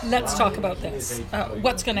let's talk about this.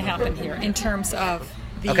 What's going to happen here in terms of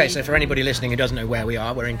Okay, so for anybody listening who doesn't know where we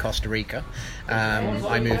are, we're in Costa Rica.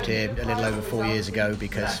 I moved here a little over 4 years ago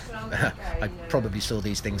because I probably saw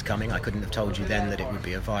these things coming. I couldn't have told you then that it would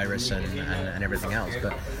be a virus and everything else,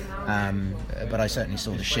 but I certainly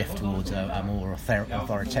saw the shift towards a more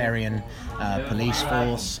authoritarian police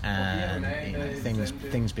force and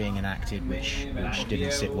things being enacted which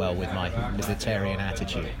didn't sit well with my libertarian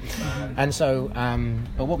attitude. And so,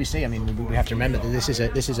 but what we see, I mean, we have to remember that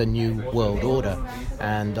this is a new world order.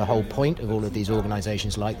 And the whole point of all of these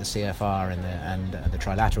organisations like the CFR and the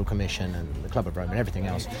Trilateral Commission and the Club of Rome and everything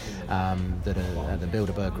else that are the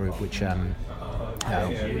Bilderberg Group, which are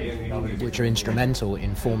instrumental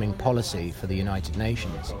in forming policy for the United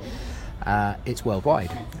Nations. It's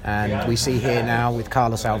worldwide, and we see here now with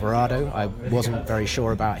Carlos Alvarado. I wasn't very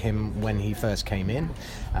sure about him when he first came in.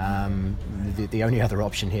 The only other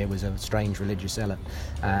option here was a strange religious zealot,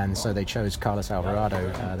 and so they chose Carlos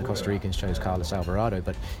Alvarado. The Costa Ricans chose Carlos Alvarado,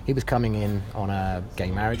 but he was coming in on a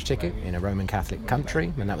gay marriage ticket in a Roman Catholic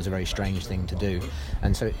country, and that was a very strange thing to do.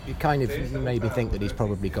 And so it kind of made me think that he's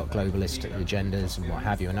probably got globalist agendas and what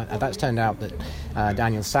have you. And that's turned out that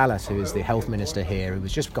Daniel Salas, who is the health minister here, who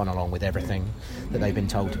has just gone along with everything that they've been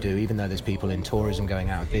told to do, even though there's people in tourism going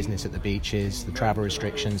out of business at the beaches, the travel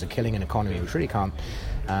restrictions are killing an economy which really can't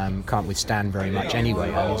withstand very much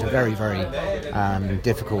anyway. I mean, it's a very, very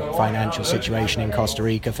difficult financial situation in Costa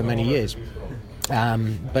Rica for many years.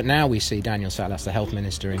 But now we see Daniel Salas, the health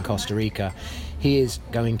minister in Costa Rica. He is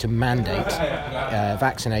going to mandate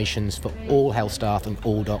vaccinations for all health staff and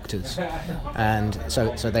all doctors, and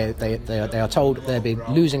so they are told they'll be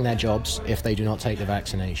losing their jobs if they do not take the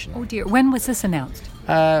vaccination. Oh dear! When was this announced?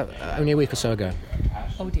 Only a week or so ago.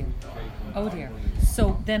 Oh dear! Oh dear!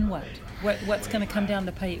 So then what? What's going to come down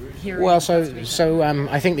the pipe here? Well, so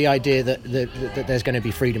I think the idea that there's going to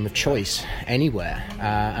be freedom of choice anywhere,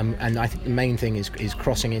 and I think the main thing is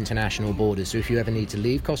crossing international borders. So if you ever need to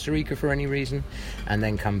leave Costa Rica for any reason and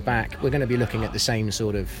then come back, we're going to be looking at the same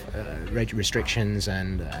sort of restrictions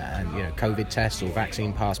and COVID tests or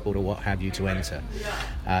vaccine passport or what have you to enter,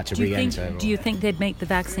 re-enter. Do you think they'd make the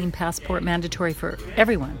vaccine passport mandatory for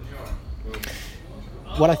everyone?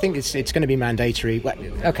 Well, I think it's going to be mandatory. We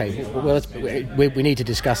need to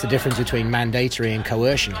discuss the difference between mandatory and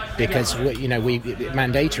coercion, because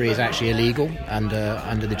mandatory is actually illegal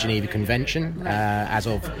under the Geneva Convention as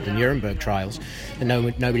of the Nuremberg trials, and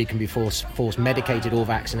nobody can be forced medicated or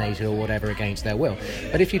vaccinated or whatever against their will.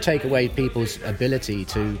 But if you take away people's ability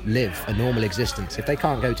to live a normal existence, if they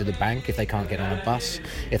can't go to the bank, if they can't get on a bus,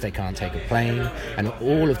 if they can't take a plane, and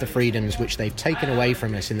all of the freedoms which they've taken away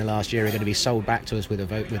from us in the last year are going to be sold back to us with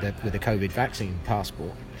a COVID vaccine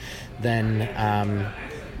passport, then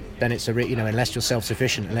it's unless you're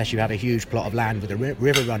self-sufficient, unless you have a huge plot of land with a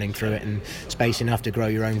river running through it and space enough to grow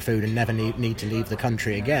your own food and never need to leave the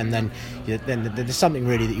country again, then there's something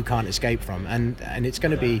really that you can't escape from, and it's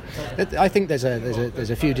going to be. I think there's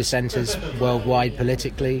a few dissenters worldwide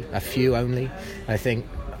politically, a few only. I think.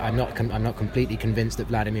 I'm not completely convinced that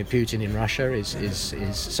Vladimir Putin in Russia is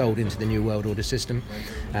sold into the New World Order system.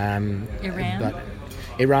 Iran? But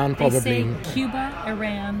Iran probably. They say Cuba,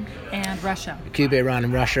 Iran, and Russia. Cuba, Iran,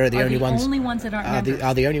 and Russia are the only ones that aren't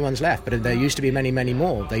are the only ones left. But there used to be many, many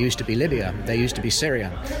more. There used to be Libya. There used to be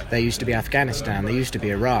Syria. There used to be Afghanistan. There used to be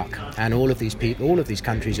Iraq. And all of these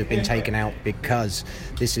countries have been taken out because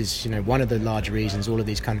this is, one of the large reasons all of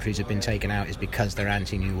these countries have been taken out is because they're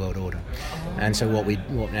anti-New World Order. And so what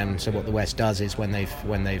the West does is when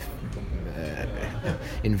they've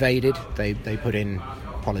invaded, they put in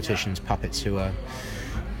politicians, puppets who are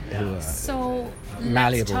so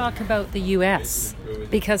malleable. Let's talk about the U.S.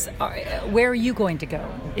 because where are you going to go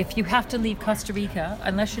if you have to leave Costa Rica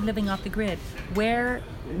unless you're living off the grid? Where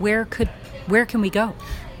can we go?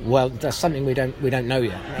 Well, that's something we don't know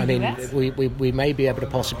yet. I mean, we may be able to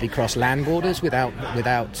possibly cross land borders without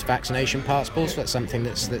vaccination passports. That's something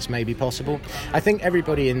that's maybe possible. I think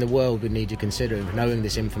everybody in the world would need to consider, knowing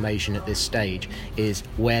this information at this stage, is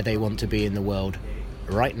where they want to be in the world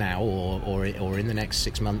right now or in the next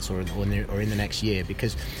 6 months or in the next year,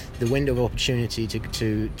 because the window of opportunity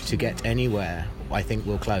to get anywhere, I think,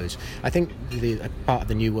 will close. I think the part of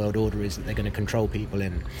the New World Order is that they're going to control people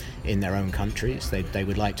in their own countries. They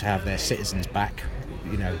would like to have their citizens back,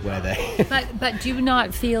 where they... But do you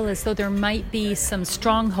not feel as though there might be some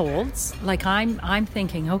strongholds? Like I'm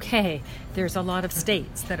thinking, okay, there's a lot of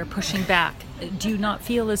states that are pushing back. Do you not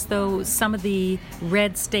feel as though some of the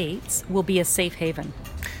red states will be a safe haven?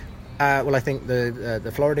 Well, I think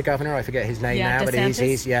the Florida governor, I forget his name now, but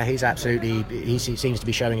he's absolutely, he seems to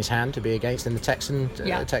be showing his hand to be against, and the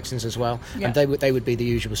Texans as well, and they would be the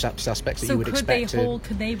usual suspects that you would expect. So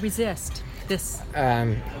could they resist this?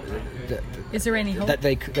 Is there any hope? That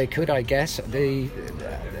they could, I guess. The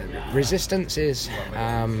resistance is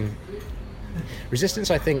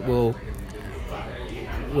resistance. I think will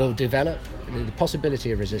develop. The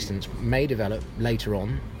possibility of resistance may develop later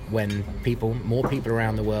on when more people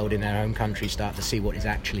around the world in their own country start to see what is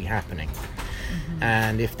actually happening. Mm-hmm.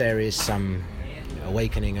 And if there is some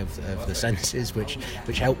awakening of the senses which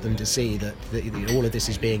help them to see that all of this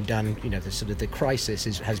is being done, the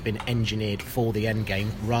crisis has been engineered for the end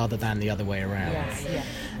game rather than the other way around. Yes, yeah.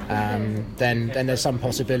 Then there's some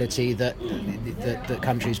possibility that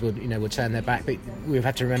countries would turn their back. But we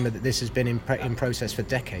have to remember that this has been in process for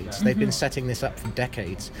decades. Mm-hmm. They've been setting this up for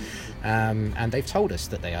decades, and they've told us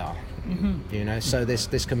that they are. Mm-hmm. So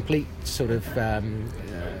this complete sort of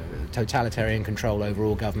totalitarian control over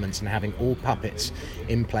all governments and having all puppets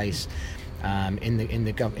in place in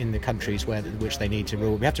the countries which they need to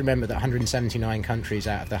rule. We have to remember that 179 countries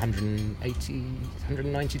out of the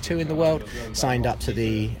 192 in the world signed up to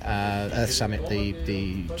the Earth Summit,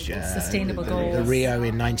 the Sustainable Goals, the Rio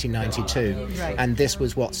in 1992, right. And this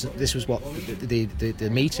was what the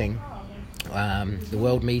meeting, the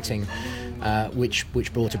world meeting,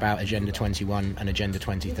 which brought about Agenda 21 and Agenda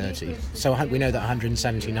 2030. So we know that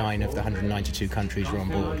 179 of the 192 countries were on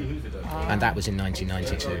board, and that was in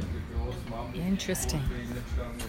 1992. Interesting.